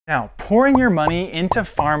Now, pouring your money into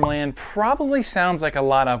farmland probably sounds like a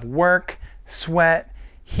lot of work, sweat,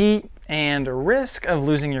 heat, and risk of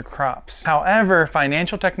losing your crops. However,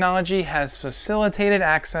 financial technology has facilitated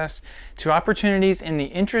access to opportunities in the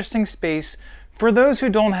interesting space for those who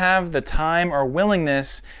don't have the time or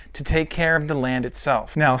willingness to take care of the land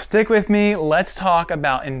itself. Now, stick with me, let's talk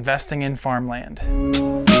about investing in farmland.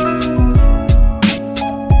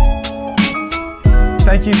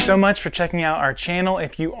 Thank you so much for checking out our channel.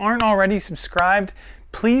 If you aren't already subscribed,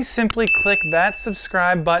 please simply click that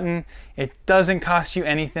subscribe button. It doesn't cost you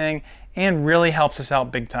anything and really helps us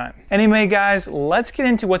out big time. Anyway, guys, let's get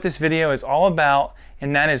into what this video is all about,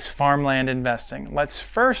 and that is farmland investing. Let's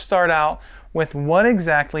first start out with what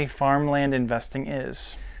exactly farmland investing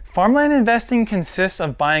is. Farmland investing consists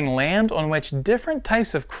of buying land on which different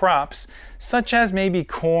types of crops, such as maybe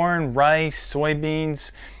corn, rice,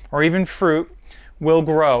 soybeans, or even fruit, will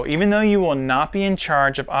grow, even though you will not be in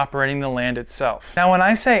charge of operating the land itself. Now, when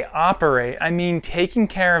I say operate, I mean taking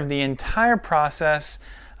care of the entire process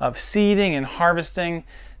of seeding and harvesting,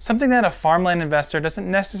 something that a farmland investor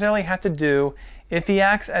doesn't necessarily have to do if he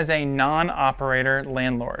acts as a non-operator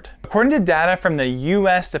landlord. According to data from the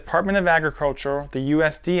U.S. Department of Agriculture, the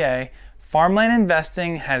USDA, farmland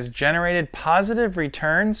investing has generated positive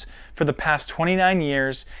returns for the past 29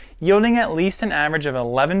 years, yielding at least an average of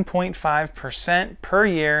 11.5% per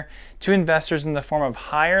year to investors in the form of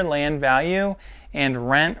higher land value and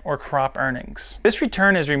rent or crop earnings. This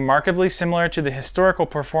return is remarkably similar to the historical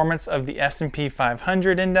performance of the S&P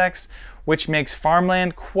 500 index, which makes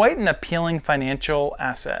farmland quite an appealing financial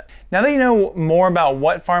asset. Now that you know more about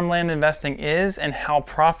what farmland investing is and how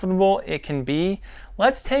profitable it can be,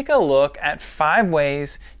 let's take a look at 5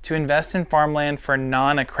 ways to invest in farmland for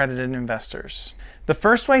non-accredited investors. The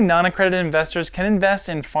first way non-accredited investors can invest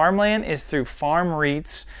in farmland is through farm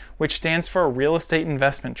REITs, which stands for Real Estate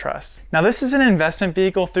Investment Trusts. Now, this is an investment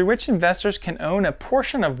vehicle through which investors can own a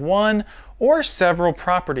portion of one or several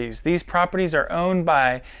properties. These properties are owned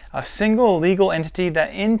by a single legal entity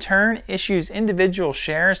that in turn issues individual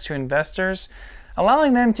shares to investors,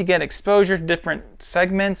 allowing them to get exposure to different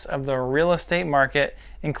segments of the real estate market,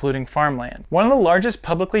 including farmland. One of the largest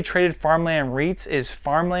publicly traded farmland REITs is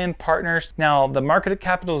Farmland Partners. Now, the market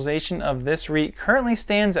capitalization of this REIT currently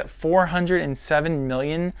stands at $407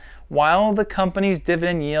 million, while the company's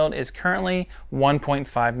dividend yield is currently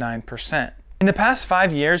 1.59%. In the past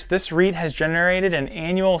 5 years, this REIT has generated an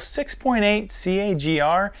annual 6.8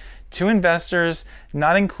 CAGR to investors,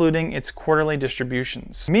 not including its quarterly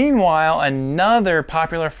distributions. Meanwhile, another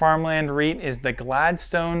popular farmland REIT is the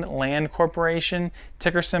Gladstone Land Corporation,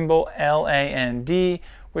 ticker symbol LAND,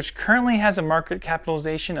 which currently has a market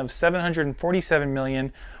capitalization of $747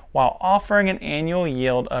 million while offering an annual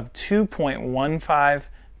yield of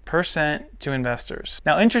 2.15% to investors.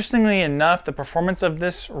 Now, interestingly enough, the performance of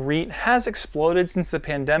this REIT has exploded since the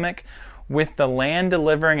pandemic, with the land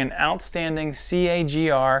delivering an outstanding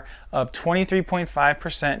CAGR of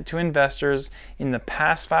 23.5% to investors in the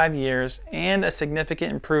past 5 years and a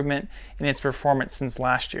significant improvement in its performance since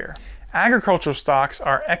last year. Agricultural stocks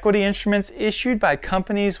are equity instruments issued by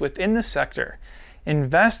companies within the sector.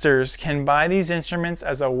 Investors can buy these instruments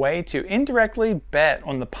as a way to indirectly bet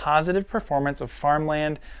on the positive performance of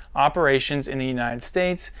farmland operations in the United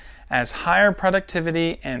States, as higher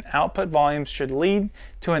productivity and output volumes should lead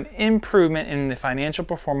to an improvement in the financial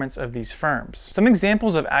performance of these firms. Some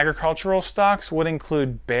examples of agricultural stocks would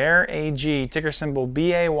include Bayer AG, ticker symbol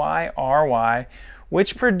BAYRY,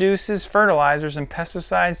 which produces fertilizers and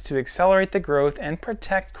pesticides to accelerate the growth and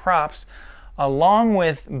protect crops, along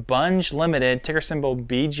with Bunge Limited, ticker symbol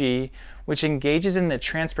BG, which engages in the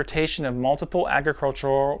transportation of multiple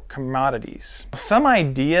agricultural commodities. Some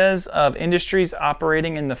ideas of industries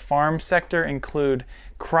operating in the farm sector include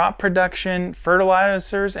crop production,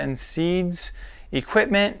 fertilizers and seeds,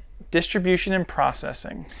 equipment, distribution and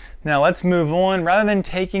processing. Now let's move on. Rather than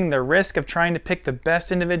taking the risk of trying to pick the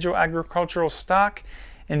best individual agricultural stock,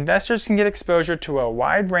 investors can get exposure to a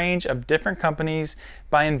wide range of different companies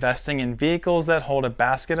by investing in vehicles that hold a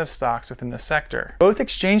basket of stocks within the sector. Both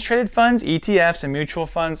exchange-traded funds, ETFs, and mutual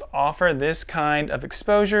funds offer this kind of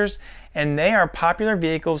exposures, and they are popular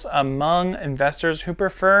vehicles among investors who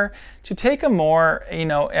prefer to take a more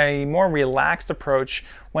relaxed approach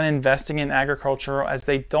when investing in agriculture, as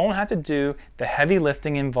they don't have to do the heavy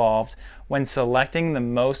lifting involved when selecting the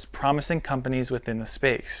most promising companies within the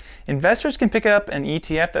space. Investors can pick up an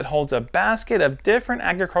ETF that holds a basket of different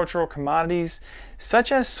agricultural commodities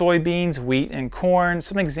such as soybeans, wheat, and corn.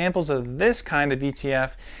 Some examples of this kind of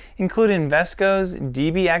ETF include Invesco's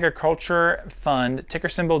DB Agriculture Fund, ticker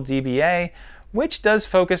symbol DBA, which does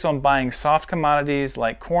focus on buying soft commodities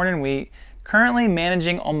like corn and wheat, currently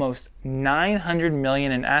managing almost $900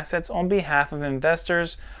 million in assets on behalf of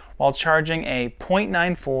investors while charging a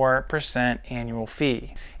 0.94% annual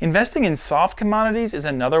fee. Investing in soft commodities is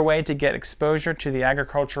another way to get exposure to the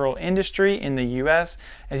agricultural industry in the US,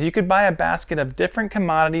 as you could buy a basket of different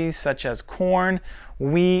commodities such as corn,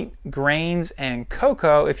 wheat, grains, and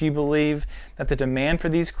cocoa if you believe that the demand for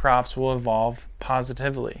these crops will evolve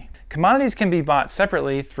positively. Commodities can be bought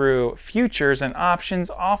separately through futures and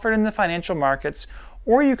options offered in the financial markets,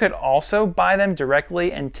 or you could also buy them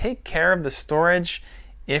directly and take care of the storage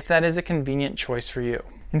if that is a convenient choice for you.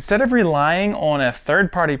 Instead of relying on a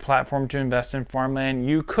third-party platform to invest in farmland,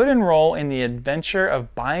 you could enroll in the adventure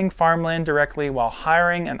of buying farmland directly while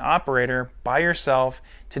hiring an operator by yourself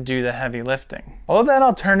to do the heavy lifting. Although that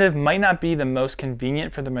alternative might not be the most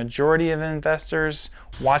convenient for the majority of investors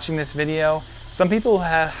watching this video, some people who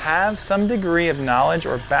have some degree of knowledge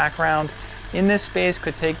or background in this space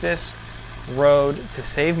could take this road to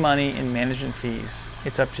save money in management fees.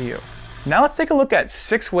 It's up to you. Now let's take a look at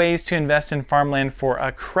 6 ways to invest in farmland for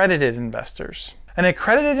accredited investors. An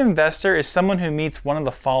accredited investor is someone who meets one of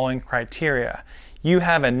the following criteria. You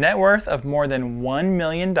have a net worth of more than $1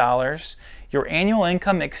 million, your annual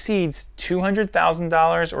income exceeds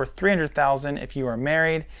 $200,000 or $300,000 if you are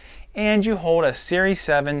married, and you hold a Series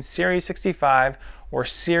 7, Series 65, or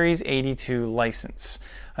Series 82 license.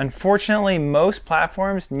 Unfortunately, most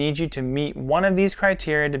platforms need you to meet one of these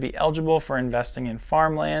criteria to be eligible for investing in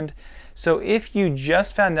farmland. So if you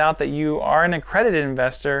just found out that you are an accredited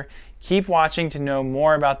investor, keep watching to know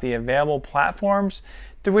more about the available platforms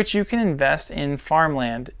through which you can invest in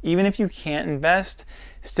farmland. Even if you can't invest,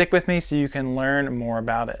 stick with me so you can learn more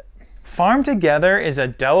about it. Farm Together is a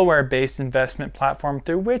Delaware-based investment platform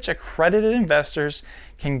through which accredited investors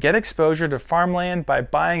can get exposure to farmland by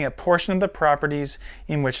buying a portion of the properties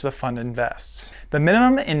in which the fund invests. The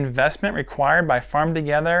minimum investment required by Farm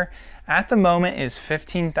Together at the moment is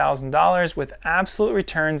 $15,000, with absolute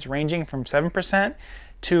returns ranging from 7%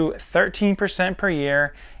 to 13% per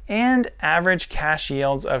year and average cash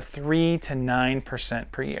yields of 3 to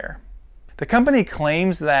 9% per year. The company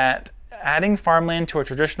claims that adding farmland to a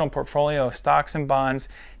traditional portfolio of stocks and bonds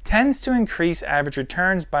tends to increase average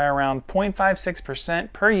returns by around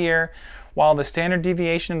 0.56% per year, while the standard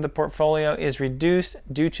deviation of the portfolio is reduced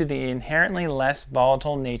due to the inherently less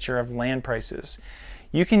volatile nature of land prices.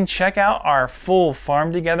 You can check out our full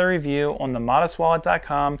Farm Together review on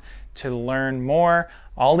themodestwallet.com to learn more.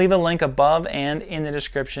 I'll leave a link above and in the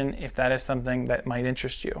description if that is something that might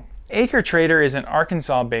interest you. AcreTrader is an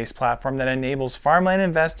Arkansas-based platform that enables farmland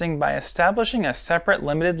investing by establishing a separate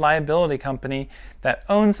limited liability company that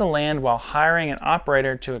owns the land while hiring an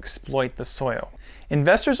operator to exploit the soil.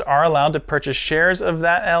 Investors are allowed to purchase shares of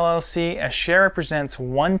that LLC. A share represents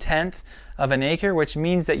 1/10 of an acre, which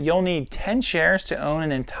means that you'll need 10 shares to own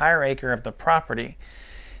an entire acre of the property.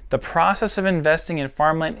 The process of investing in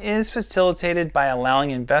farmland is facilitated by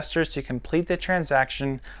allowing investors to complete the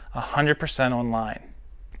transaction 100% online.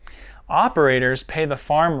 Operators pay the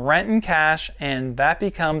farm rent in cash, and that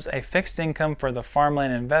becomes a fixed income for the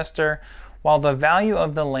farmland investor, while the value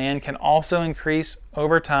of the land can also increase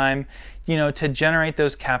over time, to generate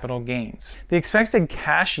those capital gains. The expected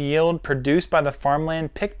cash yield produced by the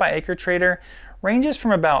farmland picked by AcreTrader ranges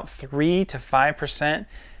from about 3 to 5%.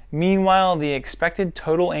 Meanwhile, the expected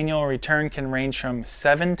total annual return can range from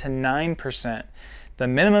 7 to 9%. The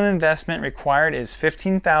minimum investment required is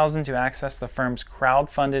 $15,000 to access the firm's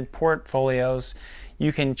crowd-funded portfolios.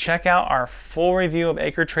 You can check out our full review of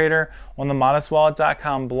AcreTrader on the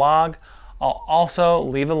modestwallet.com blog. I'll also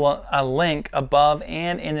leave a link above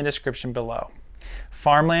and in the description below.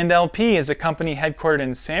 Farmland LP is a company headquartered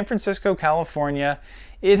in San Francisco, California.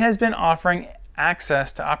 It has been offering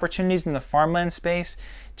access to opportunities in the farmland space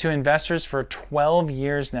to investors for 12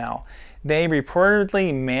 years now. They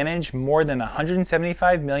reportedly manage more than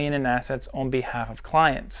 $175 million in assets on behalf of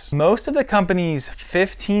clients. Most of the company's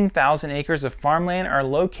 15,000 acres of farmland are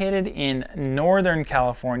located in Northern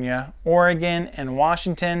California, Oregon, and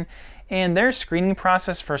Washington, and their screening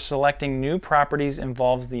process for selecting new properties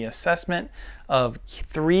involves the assessment of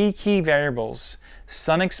 3 key variables: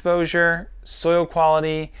 sun exposure, soil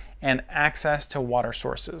quality, and access to water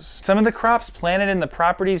sources. Some of the crops planted in the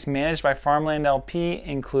properties managed by Farmland LP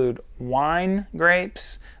include wine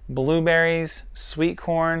grapes, blueberries, sweet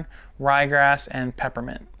corn, ryegrass, and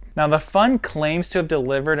peppermint. Now, the fund claims to have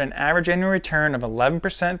delivered an average annual return of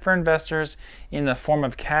 11% for investors in the form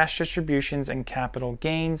of cash distributions and capital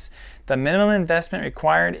gains. The minimum investment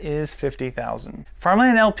required is $50,000.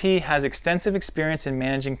 Farmland LP has extensive experience in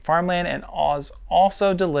managing farmland and has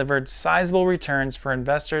also delivered sizable returns for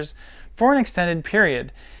investors for an extended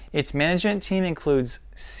period. Its management team includes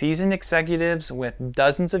seasoned executives with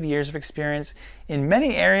dozens of years of experience in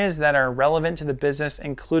many areas that are relevant to the business,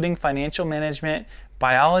 including financial management,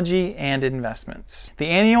 biology, and investments. The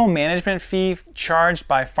annual management fee charged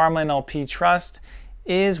by Farmland LP Trust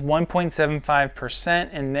is 1.75%,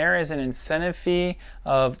 and there is an incentive fee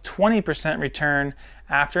of 20% return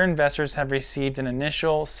after investors have received an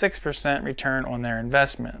initial 6% return on their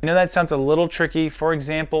investment. I know that sounds a little tricky. For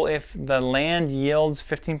example, if the land yields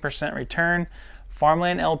 15% return,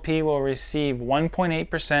 Farmland LP will receive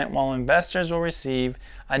 1.8%, while investors will receive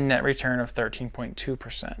a net return of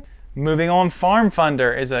 13.2%. Moving on,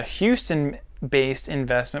 FarmFunder is a Houston-based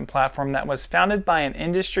investment platform that was founded by an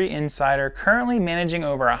industry insider currently managing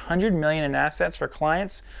over $100 million in assets for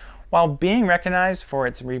clients, while being recognized for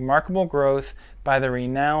its remarkable growth by the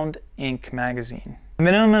renowned Inc. magazine. The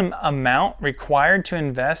minimum amount required to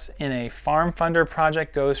invest in a FarmFunder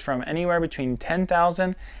project goes from anywhere between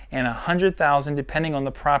 $10,000 and $100,000 depending on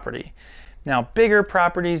the property. Now, bigger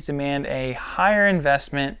properties demand a higher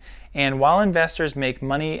investment, and while investors make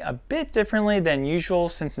money a bit differently than usual,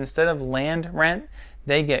 since instead of land rent,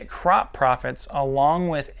 they get crop profits along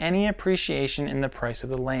with any appreciation in the price of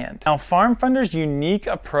the land. Now, FarmFunder's unique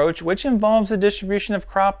approach, which involves the distribution of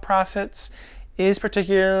crop profits, is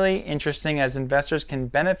particularly interesting as investors can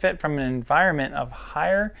benefit from an environment of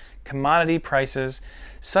higher commodity prices,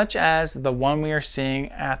 such as the one we are seeing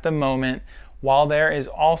at the moment, while there is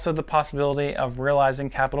also the possibility of realizing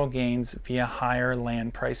capital gains via higher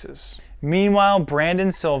land prices. Meanwhile, Brandon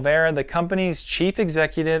Silvera, the company's chief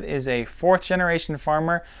executive, is a fourth-generation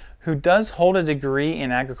farmer who does hold a degree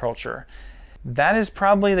in agriculture. That is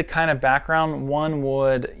probably the kind of background one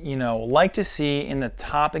would, like to see in the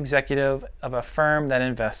top executive of a firm that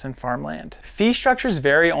invests in farmland. Fee structures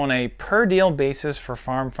vary on a per-deal basis for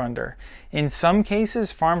FarmFunder. In some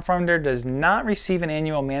cases, FarmFunder does not receive an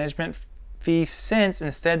annual management fee, since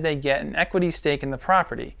instead they get an equity stake in the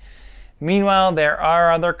property. Meanwhile, there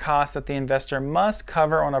are other costs that the investor must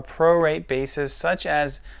cover on a pro-rate basis, such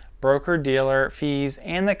as broker-dealer fees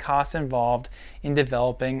and the costs involved in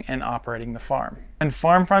developing and operating the farm. When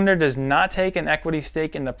FarmFunder does not take an equity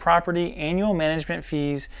stake in the property, annual management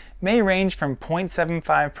fees may range from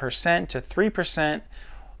 0.75% to 3%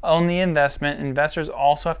 on the investment. Investors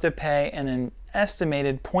also have to pay an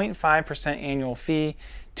estimated 0.5% annual fee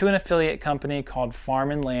to an affiliate company called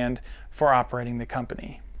Farmland for operating the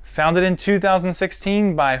company. Founded in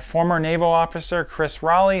 2016 by former naval officer Chris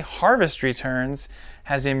Raleigh, Harvest Returns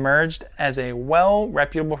has emerged as a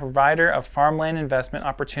well-reputable provider of farmland investment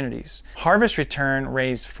opportunities. Harvest Return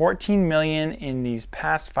raised $14 million in these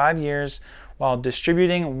past 5 years, while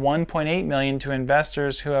distributing $1.8 million to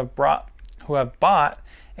investors who have bought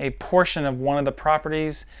a portion of one of the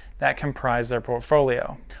properties that comprise their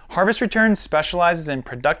portfolio. Harvest Returns specializes in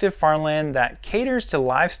productive farmland that caters to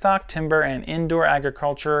livestock, timber, and indoor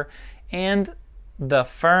agriculture, and the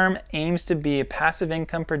firm aims to be a passive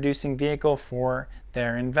income producing vehicle for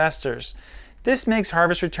their investors. This makes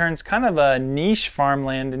Harvest Returns kind of a niche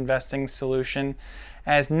farmland investing solution,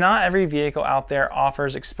 as not every vehicle out there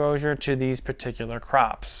offers exposure to these particular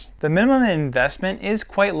crops. The minimum investment is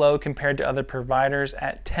quite low compared to other providers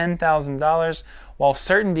at $10,000, while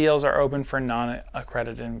certain deals are open for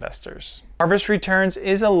non-accredited investors. Harvest Returns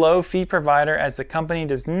is a low fee provider, as the company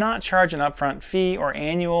does not charge an upfront fee or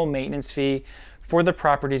annual maintenance fee for the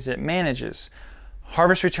properties it manages.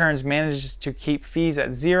 Harvest Returns manages to keep fees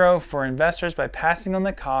at zero for investors by passing on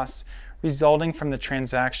the costs resulting from the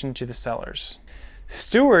transaction to the sellers.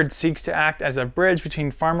 Steward seeks to act as a bridge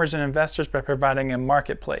between farmers and investors by providing a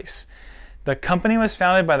marketplace. The company was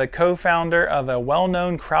founded by the co-founder of a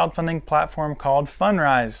well-known crowdfunding platform called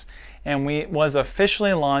Fundrise, and was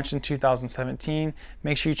officially launched in 2017.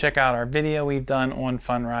 Make sure you check out our video we've done on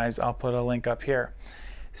Fundrise. I'll put a link up here.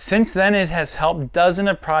 Since then, it has helped dozens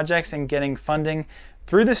of projects in getting funding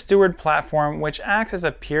through the Steward platform, which acts as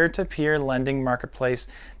a peer-to-peer lending marketplace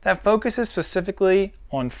that focuses specifically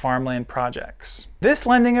on farmland projects. This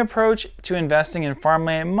lending approach to investing in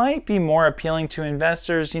farmland might be more appealing to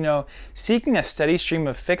investors, seeking a steady stream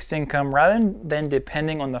of fixed income rather than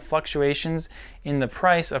depending on the fluctuations in the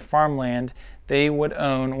price of farmland they would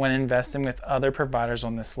own when investing with other providers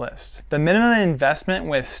on this list. The minimum investment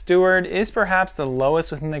with Steward is perhaps the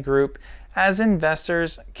lowest within the group, as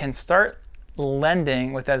investors can start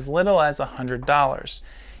lending with as little as $100.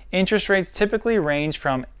 Interest rates typically range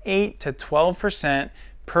from 8 to 12%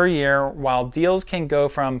 per year, while deals can go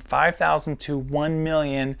from $5,000 to $1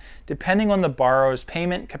 million depending on the borrower's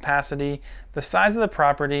payment capacity, the size of the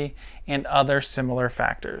property, and other similar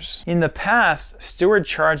factors. In the past, Steward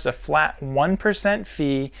charged a flat 1%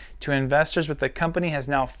 fee to investors, but the company has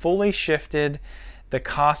now fully shifted the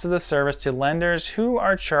cost of the service to lenders, who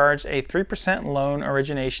are charged a 3% loan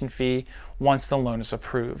origination fee once the loan is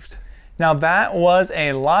approved. Now that was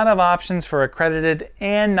a lot of options for accredited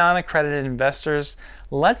and non-accredited investors.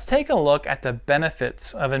 Let's take a look at the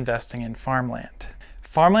benefits of investing in farmland.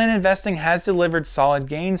 Farmland investing has delivered solid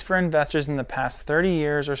gains for investors in the past 30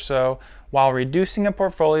 years or so, while reducing a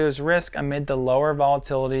portfolio's risk amid the lower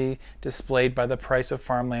volatility displayed by the price of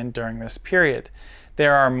farmland during this period.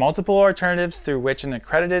 There are multiple alternatives through which an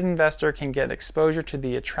accredited investor can get exposure to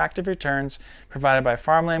the attractive returns provided by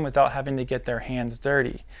farmland without having to get their hands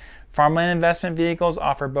dirty. Farmland investment vehicles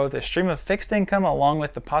offer both a stream of fixed income along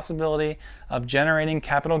with the possibility of generating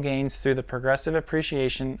capital gains through the progressive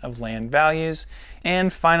appreciation of land values.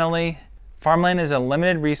 And finally, farmland is a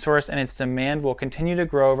limited resource and its demand will continue to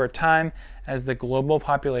grow over time as the global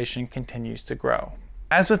population continues to grow.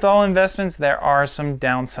 As with all investments, there are some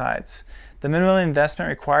downsides. The minimum investment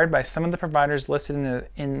required by some of the providers listed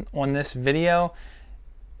on this video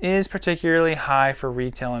is particularly high for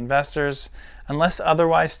retail investors. Unless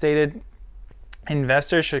otherwise stated,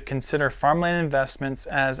 investors should consider farmland investments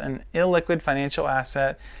as an illiquid financial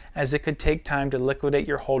asset, as it could take time to liquidate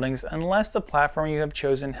your holdings unless the platform you have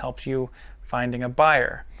chosen helps you finding a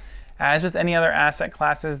buyer. As with any other asset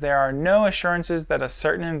classes, there are no assurances that a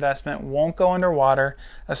certain investment won't go underwater,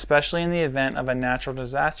 especially in the event of a natural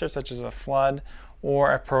disaster such as a flood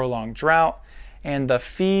or a prolonged drought. And the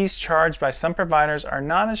fees charged by some providers are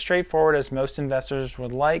not as straightforward as most investors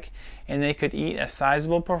would like, and they could eat a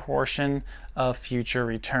sizable proportion of future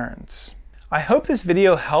returns. I hope this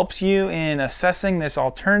video helps you in assessing this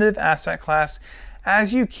alternative asset class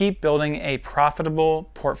as you keep building a profitable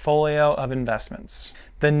portfolio of investments.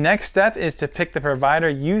 The next step is to pick the provider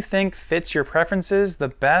you think fits your preferences the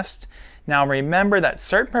best. Now remember that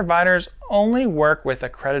certain providers only work with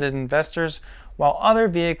accredited investors, while other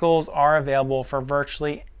vehicles are available for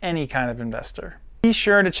virtually any kind of investor. Be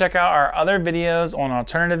sure to check out our other videos on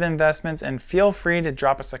alternative investments, and feel free to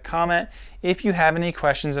drop us a comment if you have any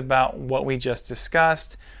questions about what we just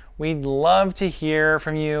discussed. We'd love to hear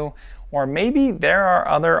from you, or maybe there are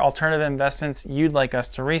other alternative investments you'd like us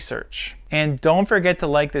to research. And don't forget to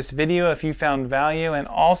like this video if you found value, and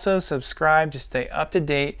also subscribe to stay up to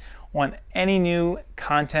date on any new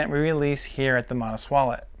content we release here at The Modest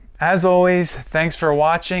Wallet. As always, thanks for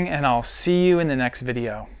watching, and I'll see you in the next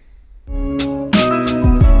video.